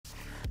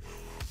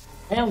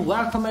And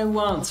welcome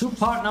everyone to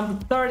part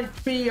number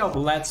 33 of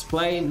Let's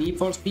Play Need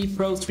for Speed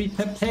ProStreet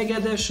Pepega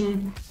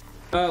Edition.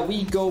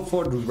 We go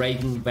for the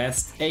Raven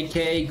Vest,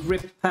 aka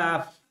Grip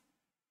Path.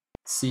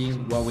 See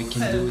what we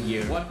can do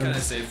here. What can I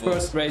say for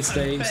first race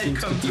day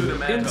seems to be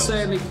an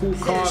insanely cool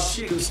car.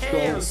 Just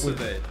go with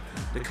it.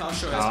 The car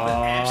show has been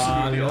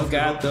absolutely look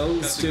at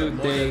those two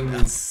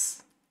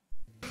things.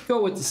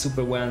 Go with the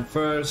Super Van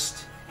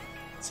first.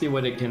 See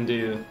what it can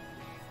do.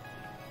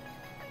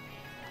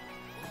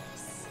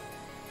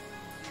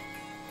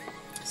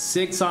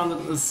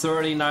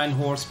 639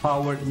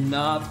 horsepower,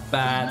 not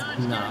bad,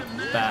 not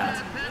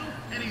bad.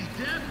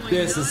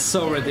 This is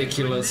so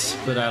ridiculous,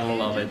 but I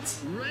love it.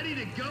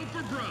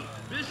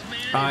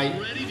 I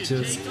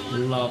just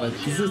love it.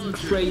 This is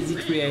crazy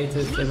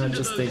creative, and I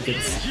just think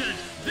it's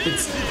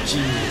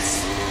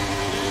genius.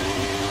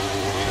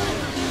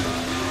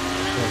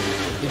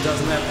 It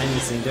doesn't have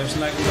anything. There's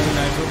like no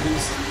nitro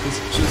boost. It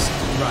just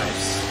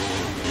drives.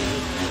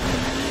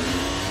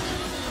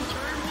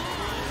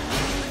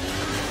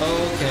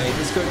 Okay,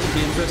 this is going to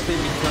be interesting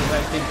because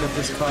I think that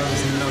this car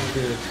is not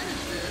good.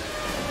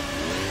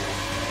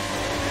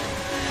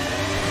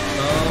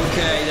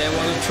 Okay, they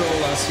want to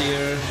troll us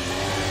here.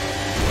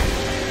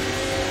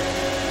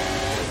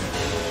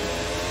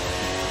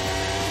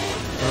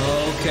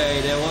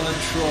 Okay, they want to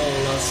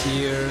troll us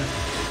here.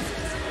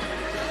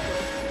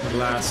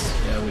 Last,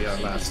 yeah, we are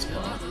last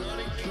one.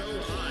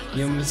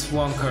 You miss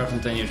one curve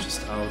and then you're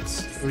just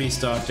out.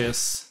 Restart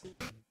this.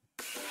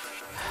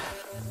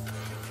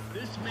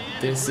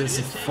 This is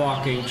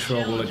fucking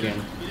trouble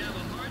again.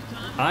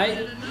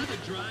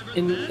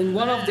 In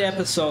one of the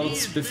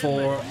episodes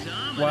before,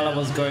 while I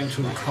was going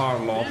through the car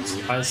lot,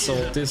 I saw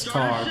this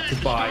car to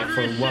buy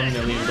for $1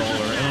 million,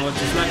 and I was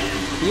just like,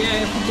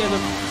 yeah, if we get a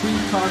free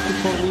car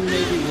coupon, we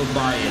maybe will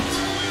buy it.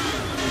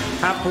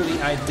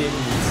 Happily, I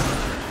didn't.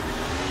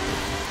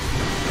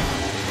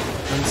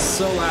 I'm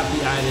so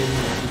happy I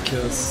didn't,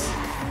 because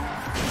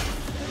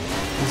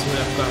this would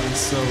have gotten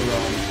so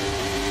wrong.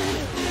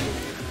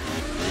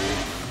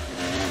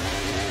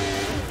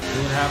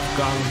 Would have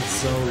gone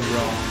so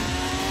wrong.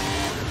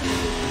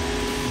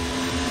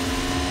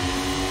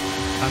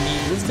 I mean,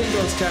 this thing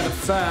goes kind of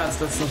fast,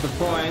 that's not the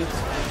point.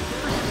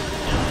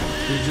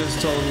 We just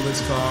totaled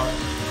this car.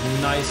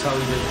 Nice how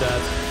we did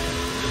that.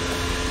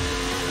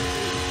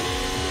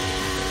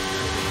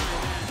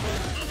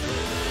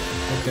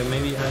 Okay,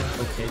 maybe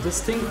okay, this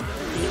thing,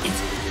 it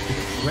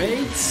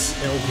brakes.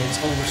 Okay, it's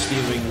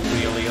oversteering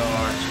really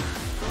hard.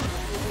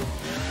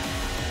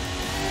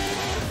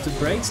 The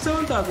brakes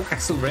don't, the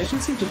acceleration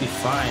seems to be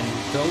fine.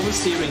 The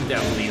oversteering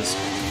definitely is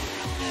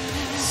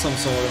some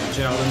sort of a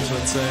challenge,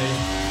 let's say.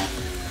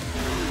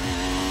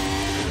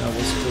 That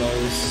was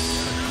close.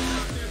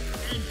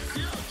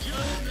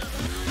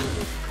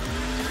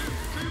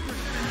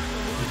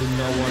 I did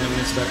not want to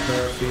miss that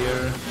curve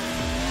here.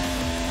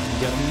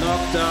 Get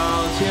knocked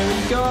out. Here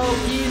we go.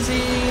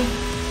 Easy.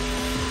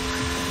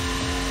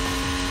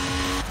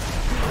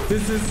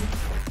 This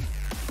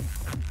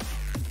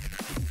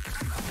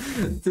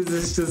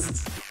is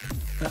just...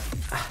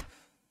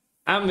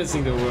 I'm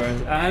missing the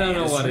word. I don't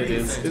know what it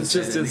is. It's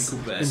just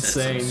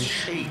insane.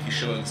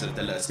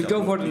 We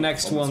go for the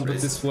next one, but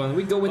this one.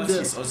 We go with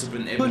the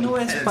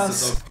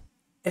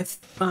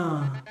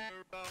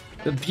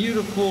the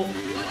beautiful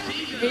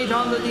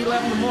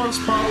 811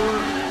 horsepower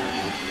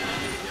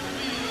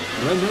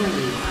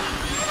Renault.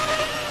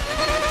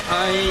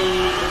 I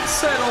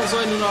said also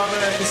in another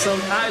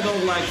episode, I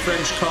don't like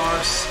French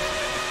cars.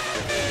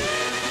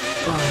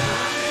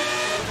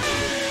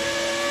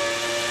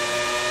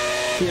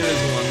 Here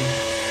is one.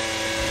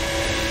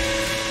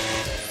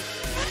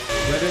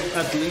 Let it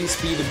at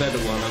least be the better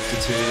one of the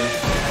two.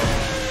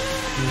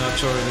 I'm not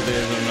sure if it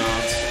is or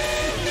not.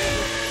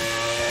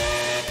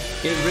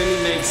 It really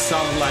makes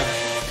sound like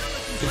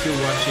if you're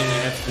watching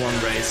an F1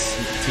 race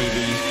on TV.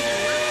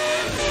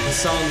 The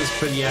sound is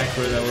pretty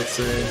accurate, I would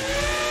say.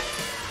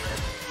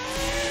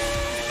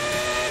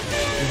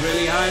 A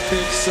really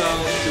high-pitched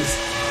sound, just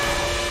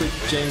quick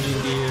changing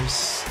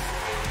gears.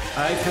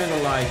 I kinda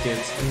like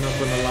it, I'm not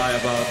gonna lie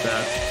about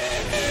that.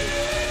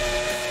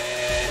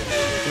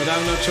 But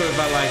I'm not sure if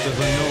I like the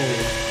Renault.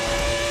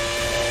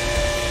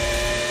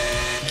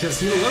 Because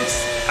he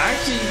looks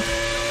actually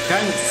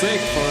kind of sick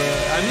for...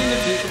 I mean,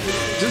 if you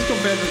just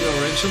compare to the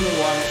original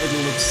one, it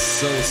looks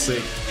so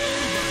sick.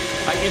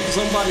 Like, if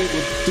somebody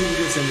would do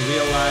this in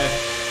real life,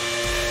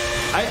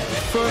 I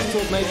first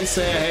would maybe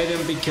say I hate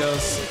him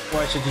because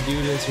why should you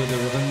do this with a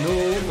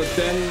Renault, but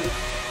then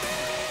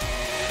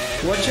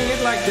watching it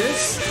like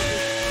this,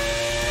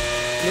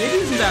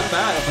 maybe isn't that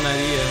bad of an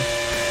idea.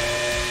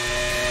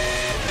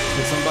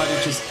 With somebody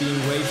just being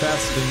way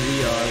faster than we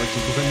are, like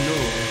you don't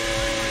know.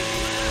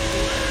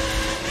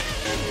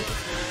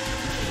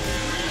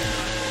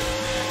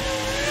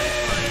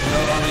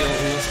 Not only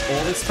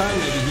all this time,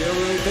 maybe here a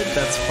little bit,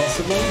 that's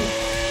possible.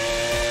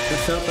 I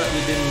felt that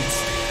we didn't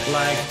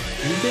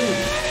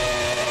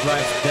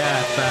drive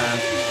that bad.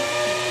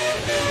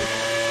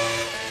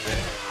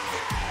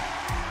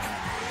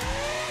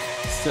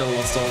 Still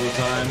lost all the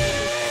time.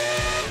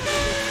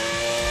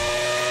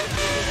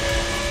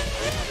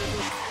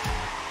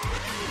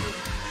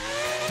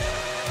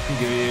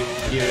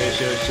 gear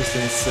ratio is just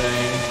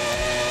insane.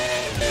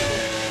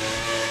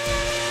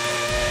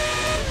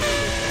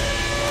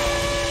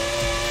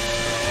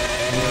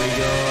 Here we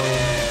go.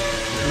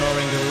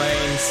 Ignoring the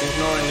lanes,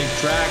 ignoring the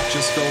track,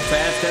 just go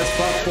fast as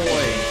fuck,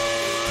 boy.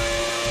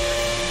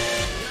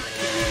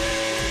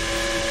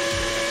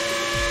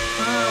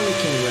 Ah, we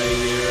can wait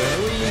here.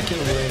 We can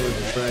wait with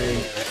the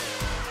break.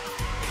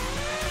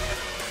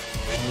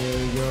 Here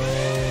we go.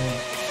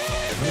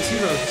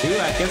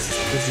 1-0-2, I guess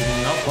this is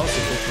not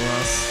possible for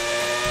us.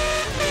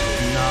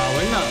 No,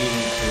 we're not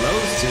even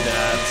close to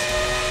that.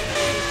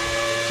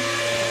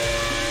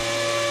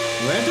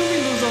 Where do we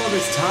lose all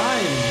this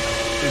time?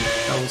 Ooh,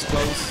 that was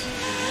close.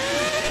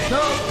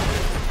 No!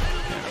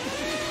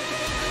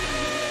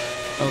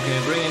 Okay,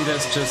 bringing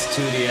this just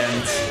to the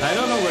end. I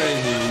don't know where we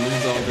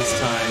lose all this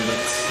time,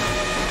 but...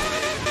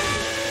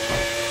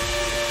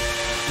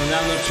 And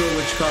I'm not sure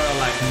which car I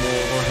like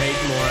more or hate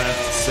more, I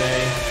have to say.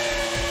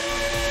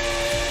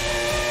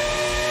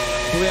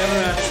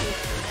 Whoever at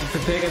the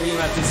Pepega team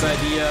had this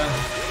idea,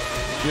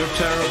 you're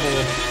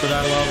terrible, but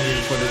I love you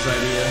for this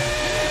idea.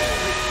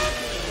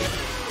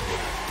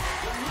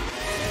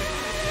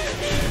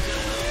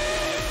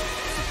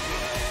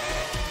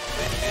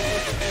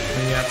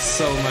 And we have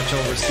so much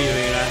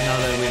oversteering right now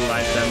that we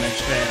light damage,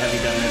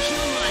 heavy damage.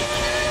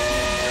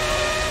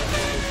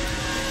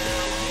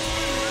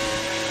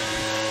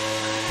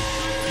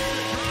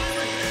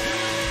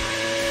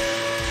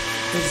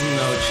 There's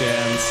no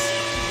chance.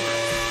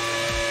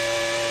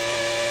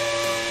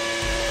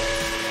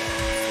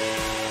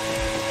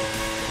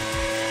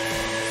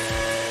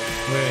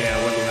 Yeah,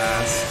 we're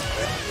last.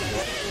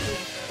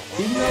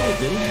 Even though we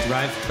didn't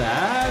drive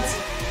bad,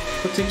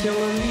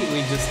 particularly,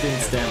 we just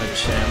didn't stand a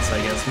chance,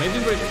 I guess. Maybe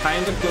we're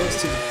kind of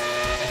close to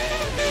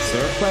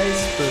third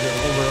place, but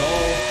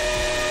overall,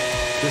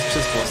 this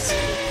just was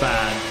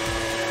bad.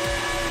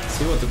 Let's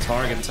see what the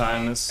target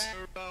time is.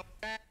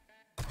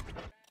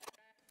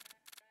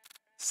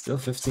 Still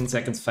 15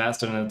 seconds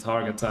faster than the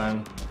target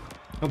time.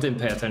 I didn't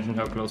pay attention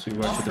how close we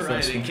were to the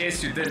first one. In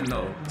case you didn't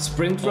know.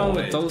 Sprint run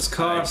with those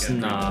cars?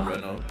 Nah.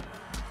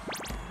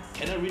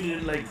 Can I read it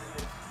in like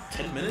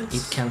 10 minutes?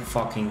 It can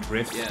fucking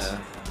drift. Yeah.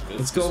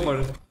 Let's go for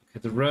it.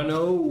 Okay, the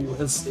Renault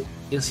is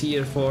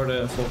here for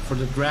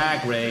the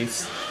drag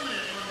race.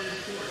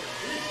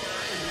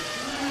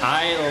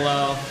 I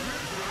love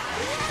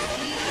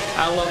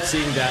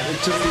seeing that.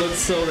 It just looks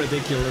so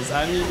ridiculous.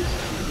 I mean,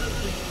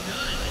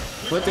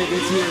 what they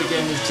did here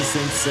again is just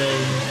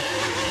insane.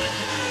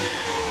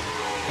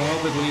 I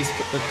hope at least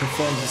the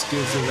performance is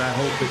good, as I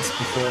hope it's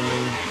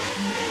performing.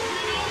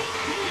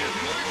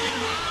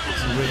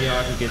 It's really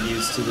hard to get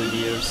used to the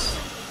gears.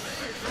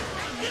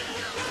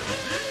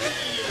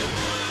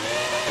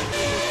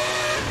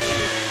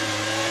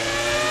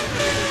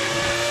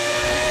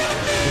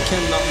 You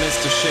cannot miss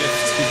the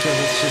shift because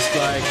it's just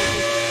like...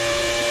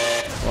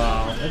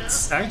 Wow,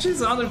 it's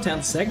under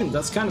 10 seconds,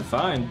 that's kind of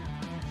fine.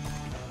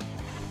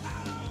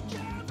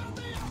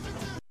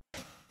 I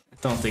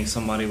don't think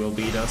somebody will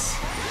beat us.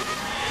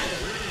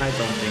 I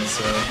don't think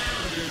so.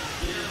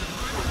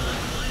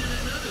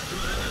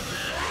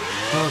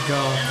 Oh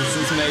god, this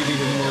is maybe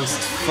the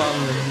most fun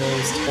and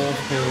most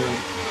awful,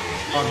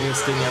 obvious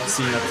thing I've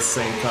seen at the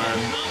same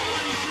time.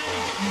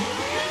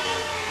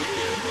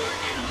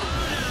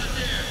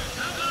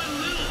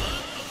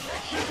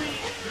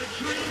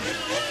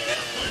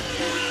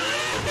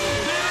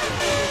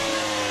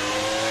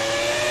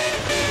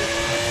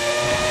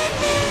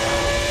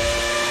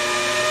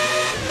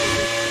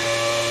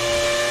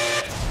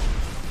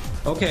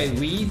 Okay,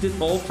 we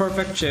did all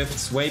perfect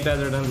shifts, way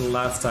better than the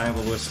last time,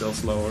 but we're still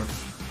slower.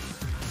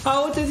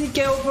 How did he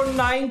go for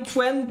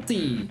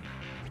 920?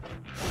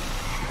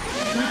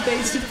 We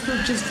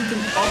basically just did an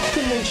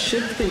optimal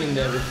shifting and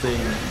everything.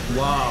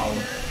 Wow.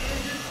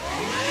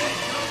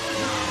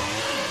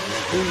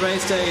 The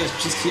race day is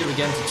just here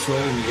again to troll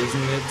me,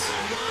 isn't it?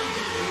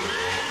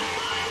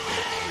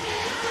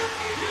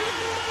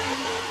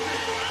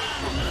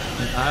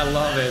 I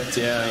love it,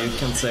 yeah, you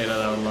can say that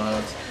out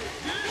loud.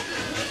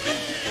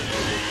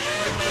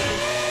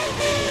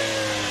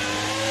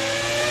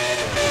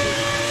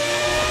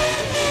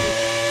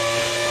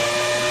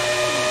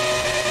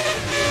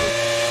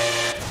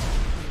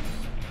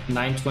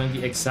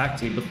 $920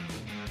 exactly, but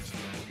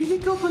we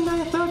did go for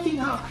 930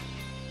 now.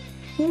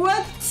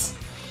 What?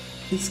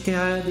 This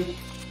guy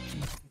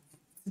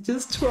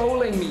just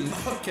trolling me.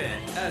 Okay,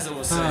 as I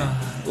was saying.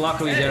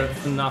 Luckily there are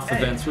enough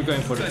events. We're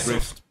going for the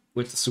drift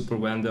with the Super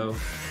Wendo.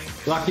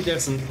 Luckily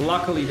there's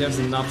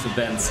enough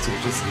events to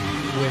just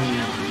win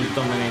and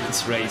dominate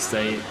this race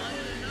day,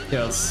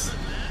 because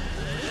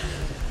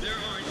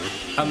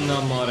I'm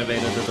not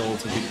motivated at all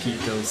to repeat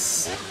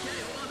those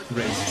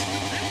races.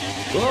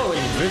 Whoa,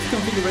 in drift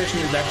configuration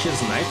it actually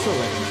has nitro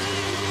in it.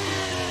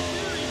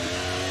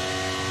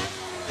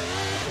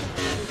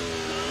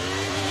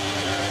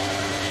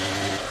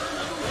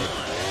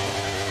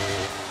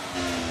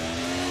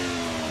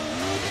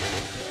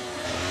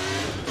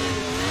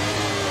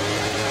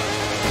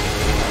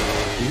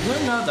 We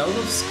were not out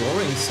of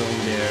scoring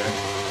zone there.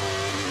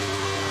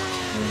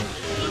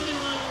 Okay.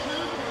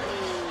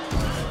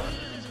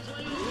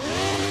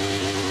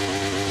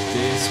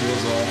 This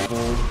was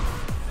awful.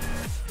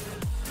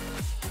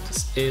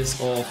 This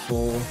is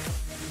awful.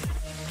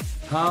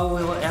 How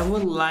I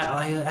would like,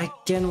 I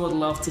again would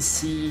love to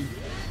see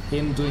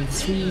him doing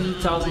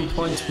 3,000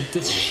 points with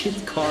this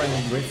shit car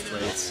in drift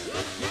race.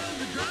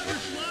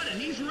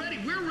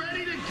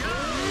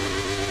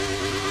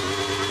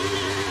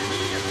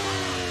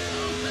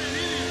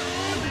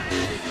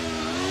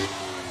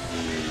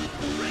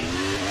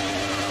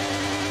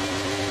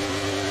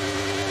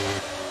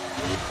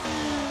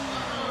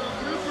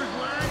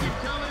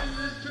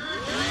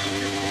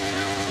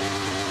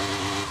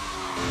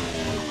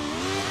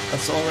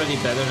 That's already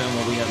better than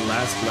what we had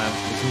last lap,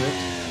 isn't it?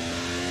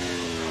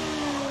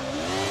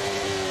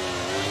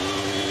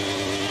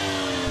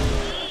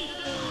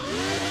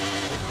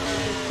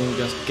 We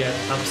just get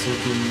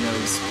absolutely no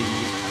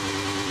speed.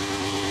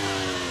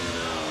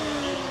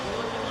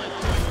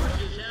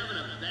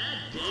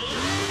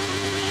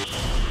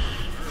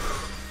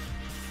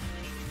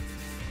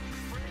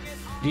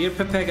 Dear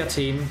Pepega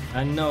team,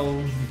 I know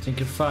you think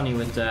you're funny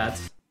with that.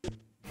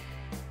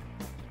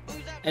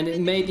 And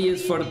it maybe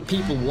is for the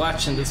people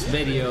watching this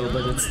video,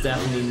 but it's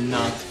definitely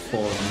not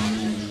for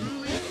me.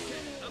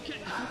 Okay,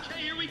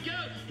 here we go.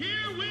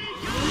 Here we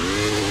go.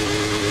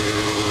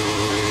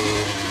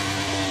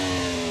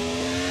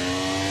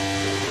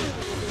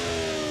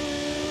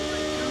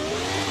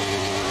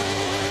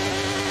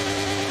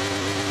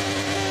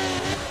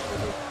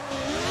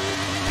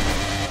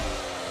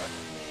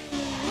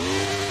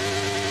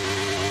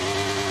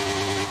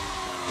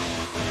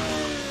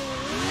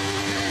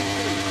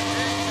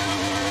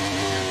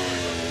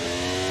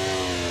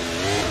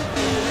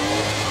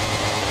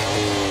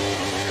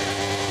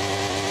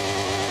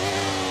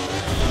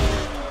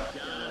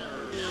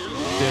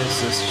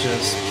 This is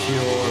just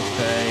pure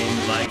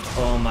pain, like,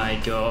 oh my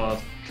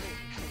god.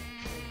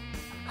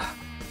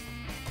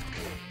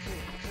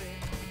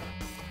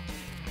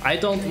 I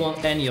don't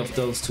want any of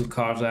those two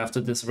cars after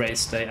this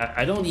race day.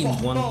 I don't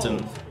even want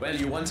them. Well,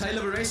 you want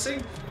high-level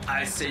racing?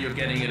 I say you're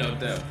getting it out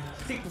there.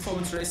 Peak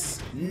performance races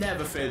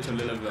never fail to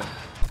deliver.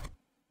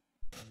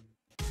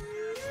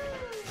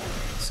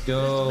 Let's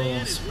go,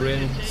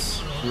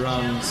 sprints,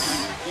 runs.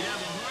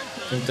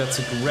 I think that's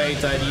a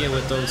great idea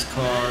with those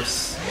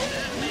cars.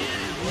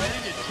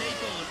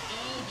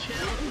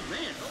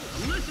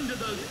 Listen to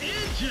those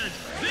engines.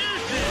 This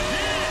is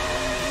it.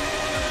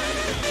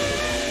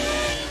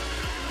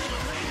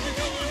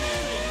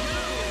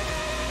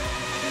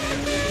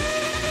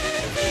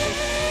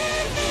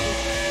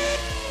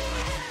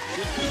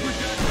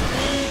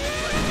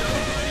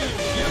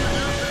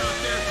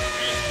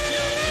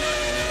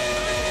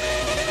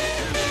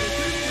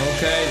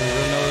 Okay,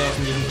 Renault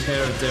doesn't even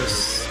care if there's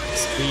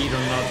speed or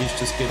not, he's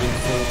just giving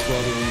full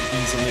throttle and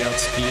easily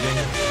outspeeding.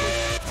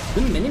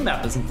 The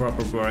minimap isn't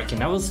proper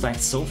working. I was like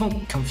so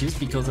confused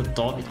because I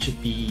thought it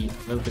should be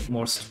a little bit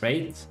more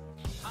straight.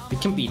 We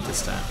can beat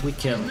this time, we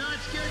can.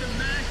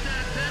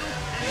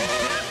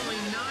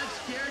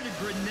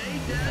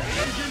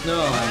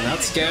 No, I'm not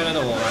scared at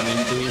all. I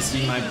mean, do you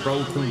see my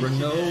broken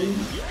Renault?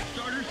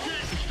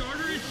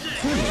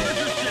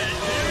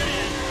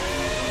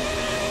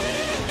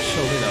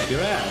 Shove it up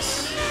your ass.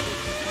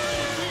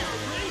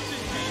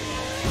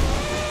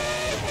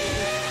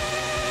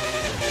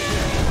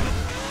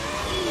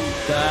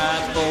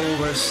 That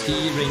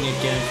oversteering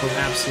again for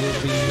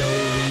absolutely no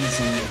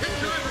reason.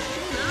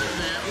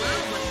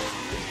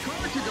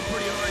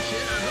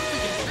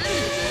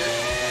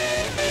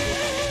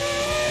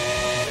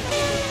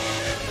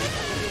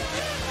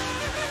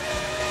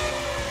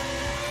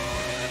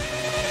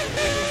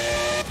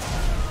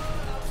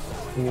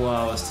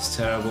 Wow, is this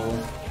terrible.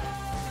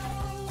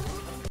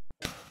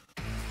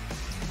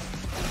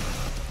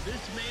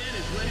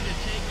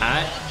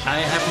 I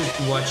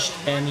haven't watched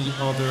any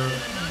other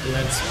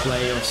Let's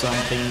Play or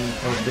something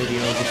or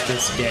videos of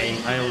this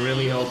game. I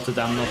really hope that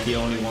I'm not the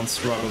only one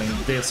struggling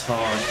this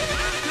hard.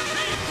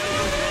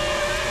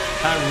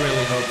 I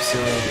really hope so.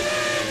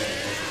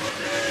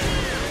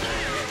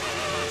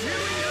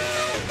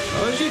 I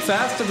was actually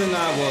faster than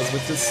I was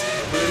with this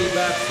really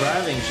bad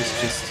driving,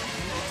 just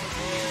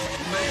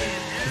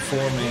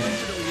performing.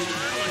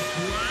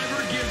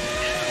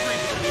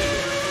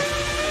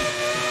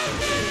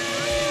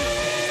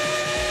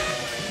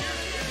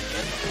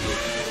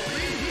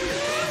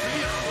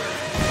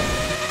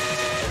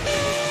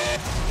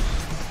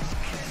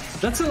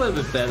 That's a little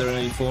bit better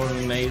than before,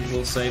 and maybe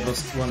will save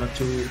us 1 or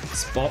 2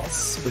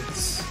 spots, but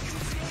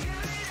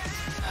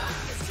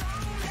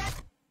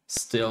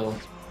still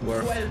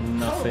worth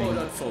nothing. Hold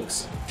on,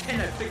 folks.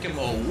 Can I pick him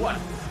or what?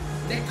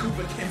 That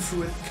Cooper came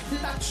through in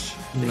clutch.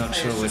 I'm not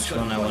sure which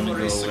one I want to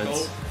go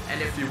with. And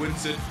if he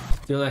wins it,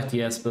 I feel like the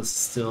Espas is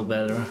still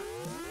better.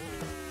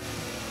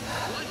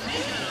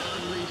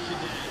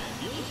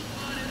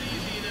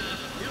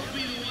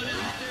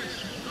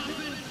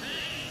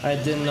 I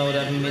didn't know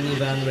that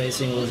minivan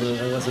racing was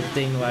a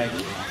thing like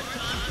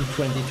in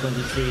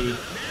 2023.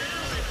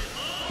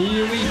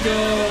 Here we go,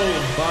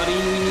 buddy.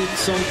 We need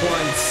some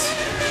points.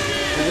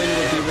 The win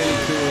would be really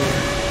cool.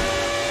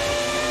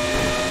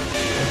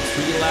 And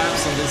 3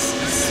 laps on this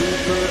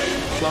super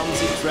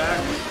clumsy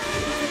track.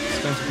 It's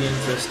going to be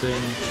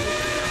interesting.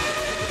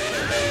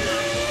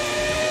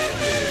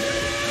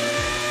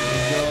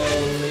 Go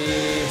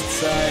left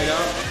side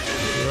up,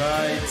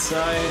 right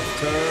side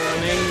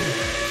turning.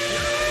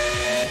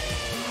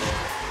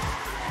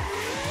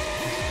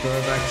 This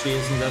curve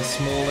actually isn't as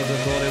small as I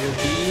thought it would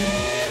be.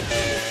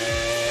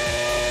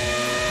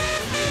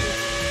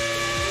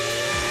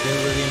 Still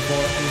really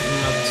important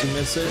not to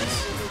miss it.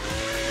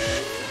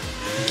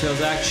 Because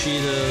actually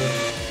the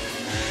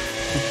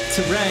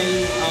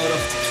terrain out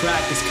of the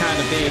track is kind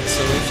of big,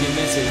 so if you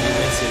miss it, you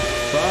miss it.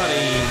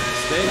 Buddy,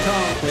 stay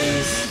calm,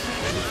 please.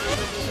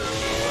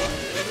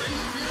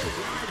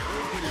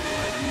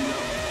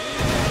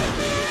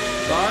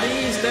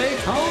 Buddy, stay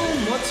calm.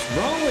 What's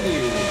wrong with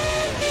you?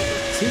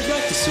 Seems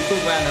like the Super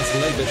Van has a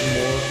little bit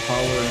more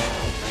power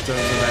in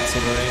terms of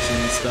acceleration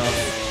and stuff.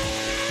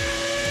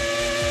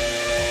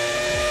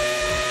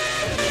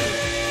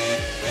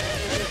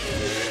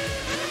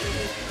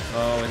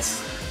 Oh, it's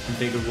a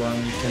bigger one.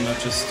 You cannot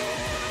just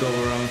go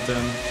around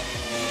them.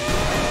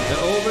 The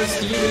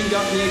oversteering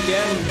got me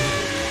again.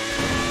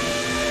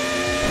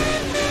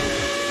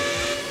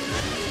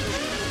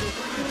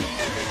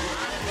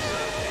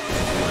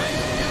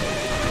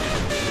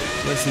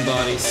 Listen,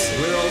 buddies,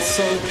 we're all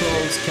so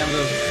close. Can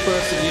the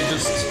first of you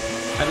just,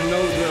 I don't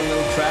know, do a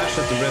little crash,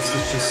 but the rest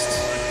is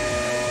just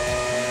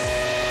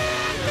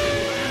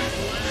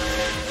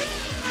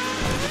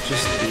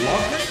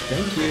locked.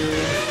 Thank you.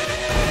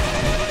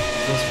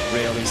 This was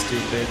really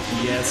stupid.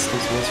 Yes,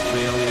 this was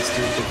really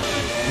stupid.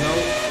 No,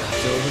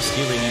 the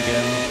oversteering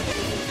again.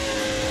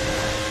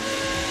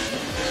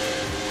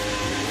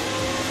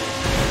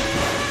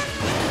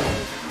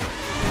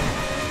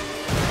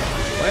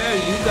 Why are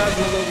you guys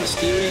not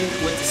oversteering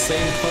with the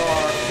same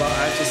car while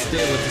I just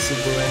did with the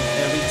Super Van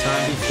every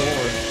time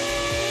before?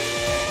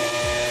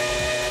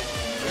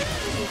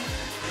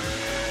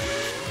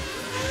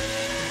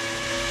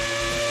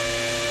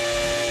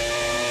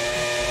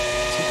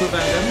 Super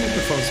Van definitely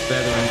performs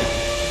better in the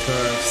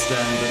curves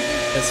than the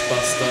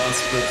S-Bus does,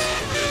 but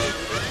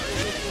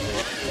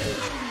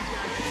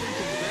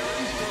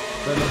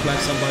doesn't look like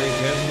somebody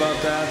cares about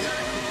that.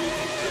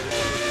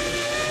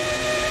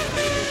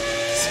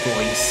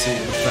 Going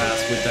super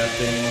fast with that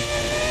thing.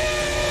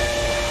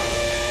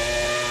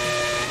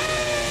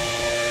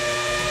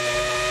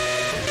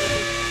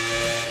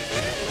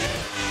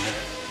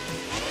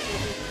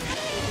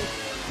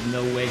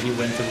 No way he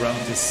went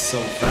around this so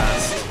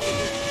fast.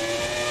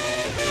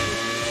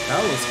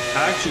 That was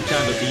actually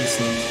kind of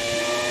decent.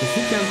 If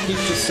he can keep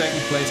to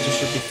second place, there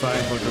should be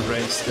fine for the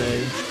race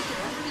day.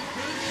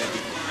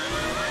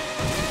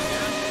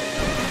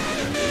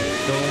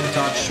 Don't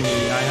touch me,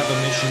 I have a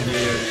mission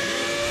here.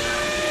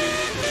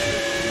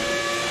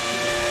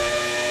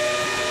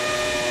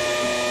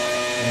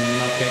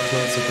 Get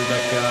closer to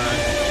that guy.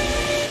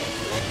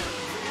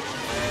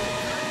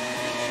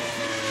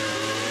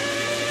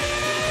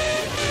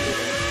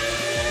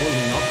 Will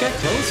not get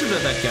closer to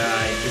that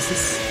guy. Is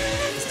this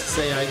to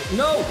say I...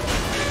 No!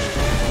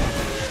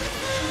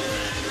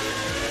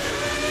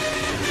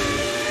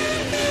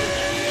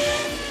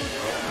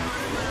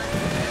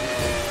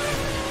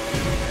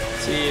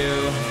 See you.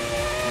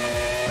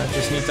 I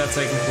just need that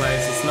second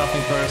place. It's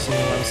nothing personal,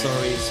 I'm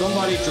sorry.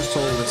 Somebody just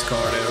hold this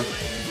car there.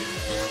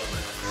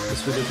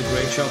 Guess we did a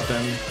great job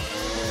then.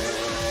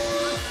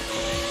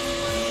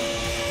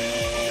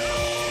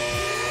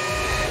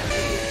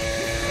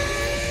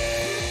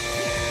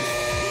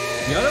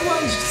 The other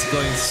one's just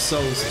going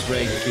so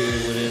straight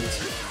through with it.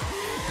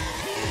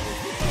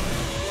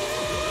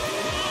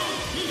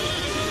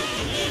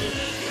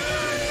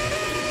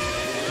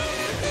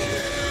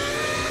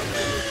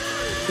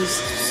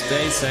 Just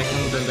stay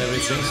second and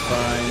everything's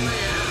fine.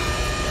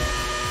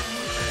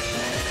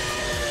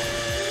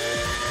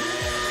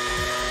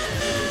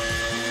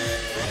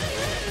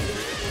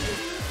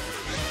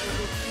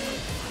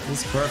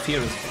 This curve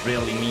here is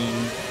really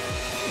mean.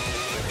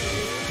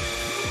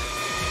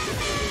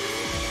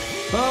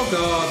 Oh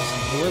god,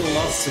 a little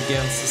lost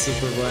against the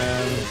Super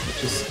Van,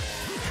 which is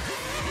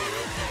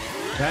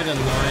kind of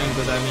annoying,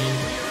 but I mean,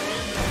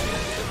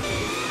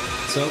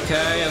 it's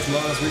okay as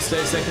long as we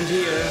stay second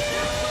here.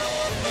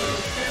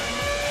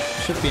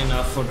 Should be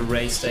enough for the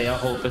race day, I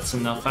hope it's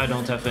enough. I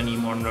don't have any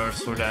more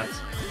nerves for that.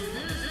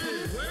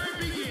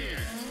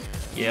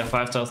 Yeah,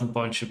 5,000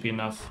 points should be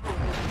enough.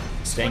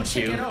 Thank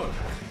you.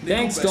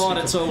 Thanks God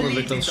it's over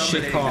with those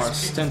shit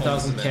cars.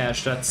 10,000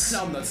 cash, that's...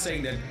 No, I'm not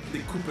saying that the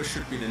Cooper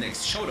should be the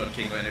next Showdown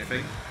King or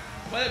anything.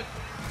 Well,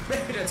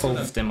 maybe that's both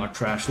of them are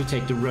trash. We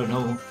take the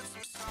Renault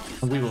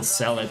and we will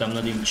sell it, I'm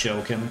not even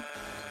joking.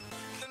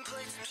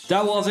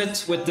 That was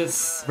it with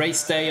this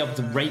race day of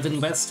the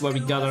Raven West, where we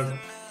got a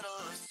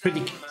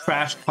pretty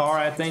crashed car,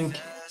 I think.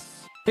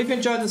 If you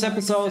enjoyed this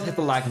episode, hit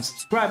the like and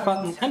subscribe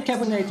button. I'm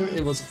Capunator,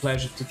 it was a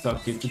pleasure to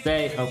talk to you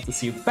today. I hope to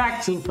see you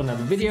back soon for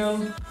another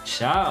video.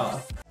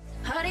 Ciao!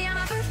 Honey, I'm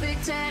a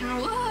perfect 10.